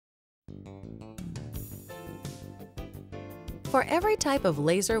For every type of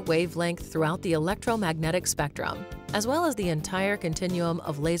laser wavelength throughout the electromagnetic spectrum, as well as the entire continuum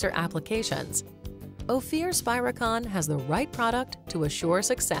of laser applications, Ophir Spiricon has the right product to assure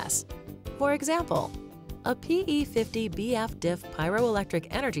success. For example, a PE50 BF-DIF pyroelectric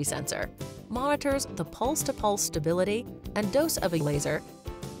energy sensor monitors the pulse-to-pulse stability and dose of a laser.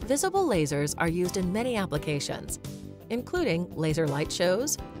 Visible lasers are used in many applications, including laser light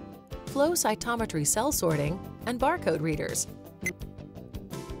shows, flow cytometry cell sorting, and barcode readers.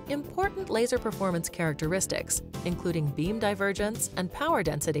 Important laser performance characteristics, including beam divergence and power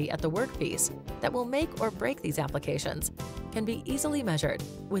density at the workpiece that will make or break these applications, can be easily measured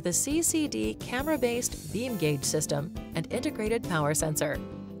with a CCD camera-based beam gauge system and integrated power sensor.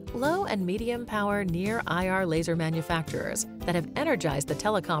 Low and medium power near IR laser manufacturers that have energized the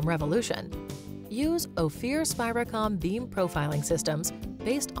telecom revolution use Ophir Spiricon beam profiling systems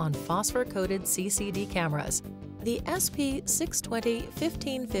based on phosphor-coated CCD cameras. The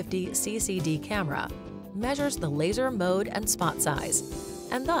SP620-1550 CCD camera measures the laser mode and spot size,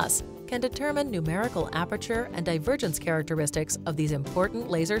 and thus can determine numerical aperture and divergence characteristics of these important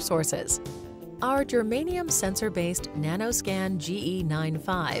laser sources. Our germanium sensor-based NanoScan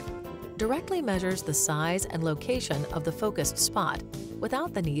GE95 directly measures the size and location of the focused spot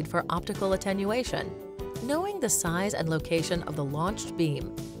without the need for optical attenuation. Knowing the size and location of the launched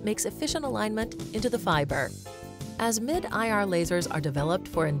beam makes efficient alignment into the fiber. As mid-IR lasers are developed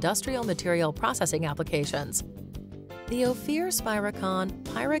for industrial material processing applications, the Ophir Spiricon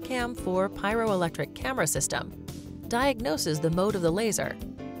PyroCam 4 pyroelectric camera system diagnoses the mode of the laser.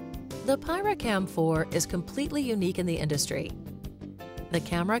 The PyroCam 4 is completely unique in the industry. The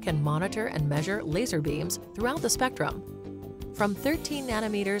camera can monitor and measure laser beams throughout the spectrum, from 13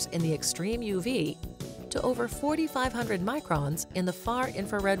 nanometers in the extreme UV to over 4,500 microns in the far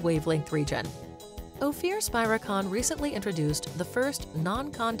infrared wavelength region. Ophir Spiricon recently introduced the first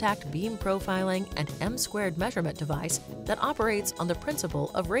non-contact beam profiling and M-squared measurement device that operates on the principle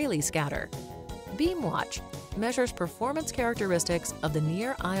of Rayleigh scatter. BeamWatch measures performance characteristics of the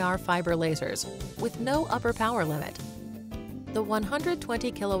near-IR fiber lasers with no upper power limit. The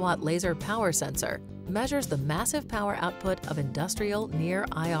 120 kilowatt laser power sensor measures the massive power output of industrial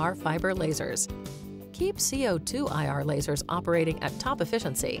near-IR fiber lasers. Keep CO2 IR lasers operating at top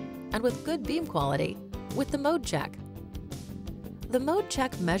efficiency and with good beam quality with the Mode Check. The Mode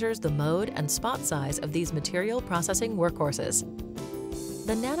Check measures the mode and spot size of these material processing workhorses.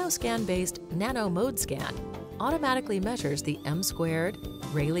 The NanoScan-based Nano Mode Scan automatically measures the M-squared,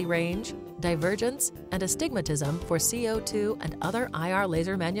 Rayleigh range, divergence, and astigmatism for CO2 and other IR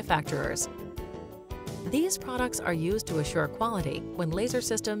laser manufacturers. These products are used to assure quality when laser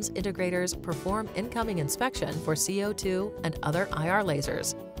systems integrators perform incoming inspection for CO2 and other IR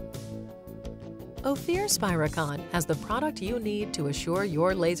lasers. Ophir Spiricon has the product you need to assure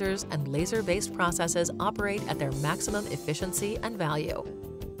your lasers and laser-based processes operate at their maximum efficiency and value.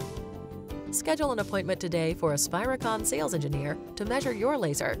 Schedule an appointment today for a Spiricon sales engineer to measure your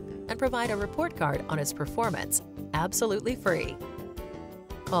laser and provide a report card on its performance, absolutely free.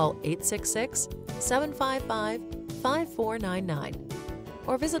 Call 866-755-5499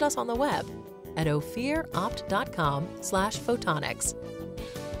 or visit us on the web at ophiropt.com/photonics.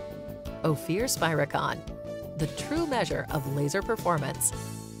 Ophir Spiricon, the true measure of laser performance.